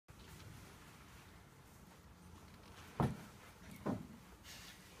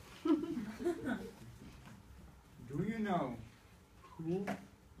know who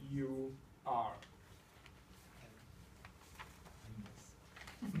you are?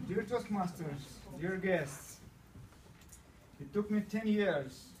 Dear Toastmasters, dear guests, it took me 10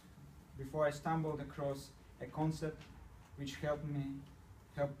 years before I stumbled across a concept which helped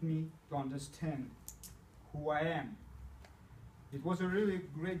me to understand who I am. It was a really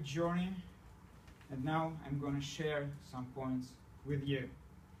great journey, and now I'm going to share some points with you.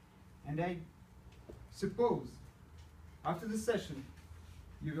 And I suppose after the session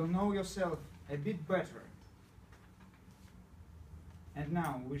you will know yourself a bit better. And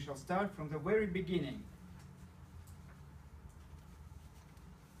now we shall start from the very beginning.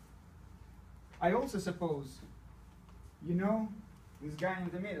 I also suppose you know this guy in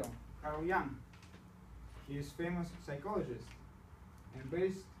the middle, Carl Jung. He is a famous psychologist, and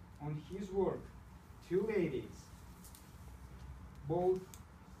based on his work, two ladies, both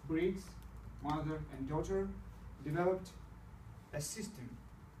Briggs, mother and daughter, developed a system,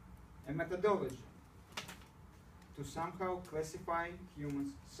 a methodology to somehow classify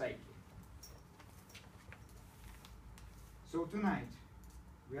humans' psyche. So tonight,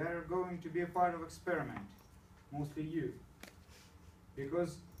 we are going to be a part of experiment, mostly you,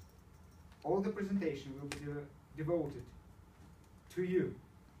 because all the presentation will be devoted to you,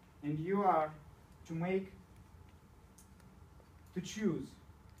 and you are to choose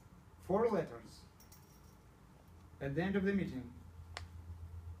 4 letters at the end of the meeting,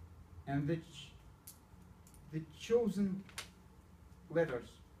 and the chosen letters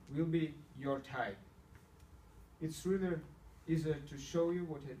will be your type. It's really easier to show you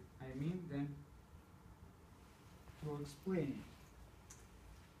what I mean than to explain it.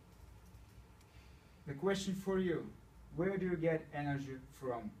 The question for you: where do you get energy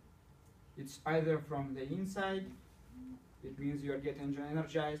from? It's either from the inside, it means you are getting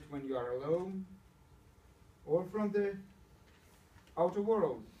energized when you are alone, or from the outer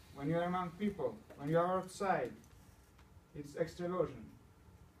world, when you are among people, when you are outside. It's extroversion.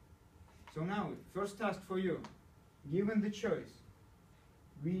 So now, first task for you: given the choice,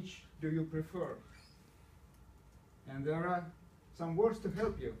 which do you prefer? And there are some words to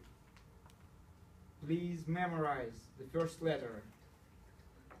help you. Please memorize the first letter.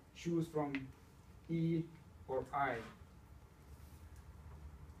 Choose from E or I.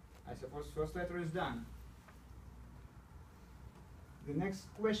 I suppose first letter is done. The next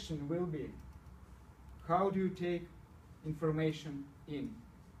question will be: how do you take information in?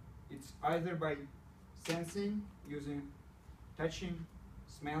 It's either by sensing, using touching,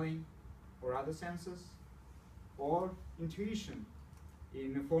 smelling, or other senses, or intuition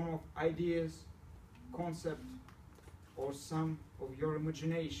in the form of ideas, concept, or some of your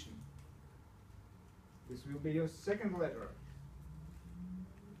imagination. This will be your second letter.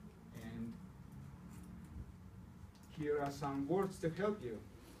 And here are some words to help you.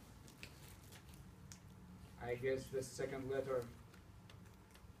 I guess the second letter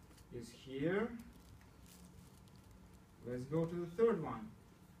is here. Let's go to the third one.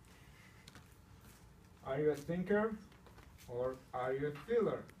 Are you a thinker or are you a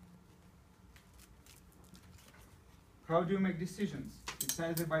feeler? How do you make decisions? It's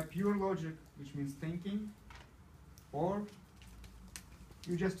either by pure logic, which means thinking, or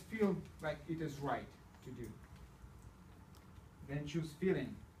you just feel like it is right to do. Then choose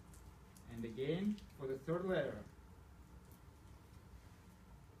feeling. And again, for the third letter,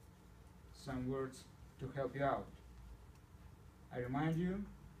 some words to help you out. I remind you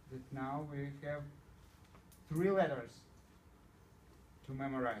that now we have 3 letters to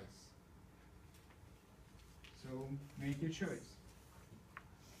memorize. So make your choice.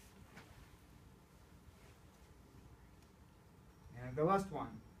 And the last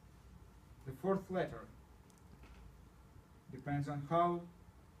one, the 4th letter, depends on how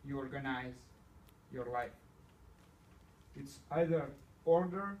you organize your life. It's either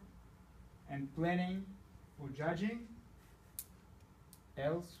order and planning for judging,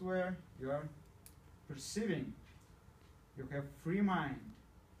 elsewhere you are perceiving, you have free mind,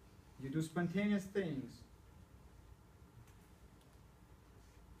 you do spontaneous things.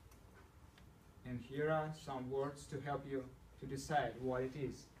 And here are some words to help you to decide what it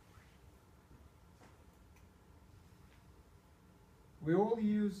is. We all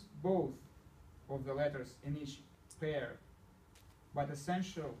use both of the letters in each pair, but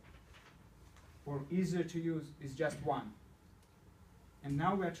essential or easier to use is just one. And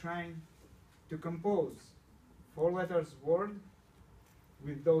now we are trying to compose 4 letters word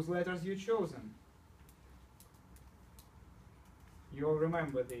with those letters you've chosen. You all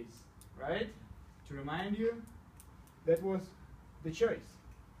remember these, right? To remind you, that was the choice.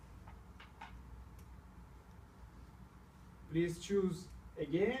 please choose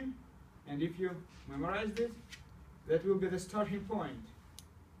again, and if you memorized it, that will be the starting point.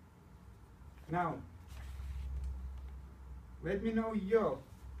 Now, let me know you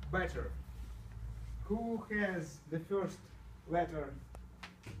better. Who has the first letter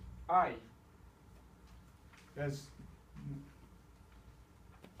I as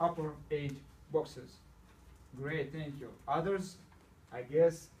upper 8 boxes? Great, thank you. Others, I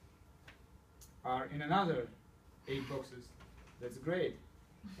guess, are in another 8 boxes. That's great.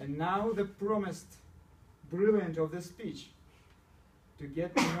 And now the promised brilliant of the speech, to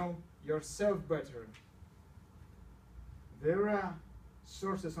get to know yourself better. There are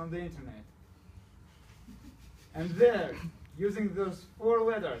sources on the internet. And there, using those 4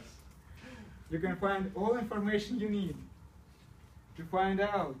 letters, you can find all information you need to find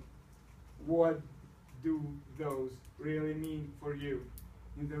out what do those really mean for you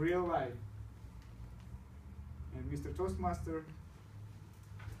in the real life. And Mr. Toastmaster,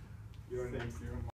 you're next. Thank you.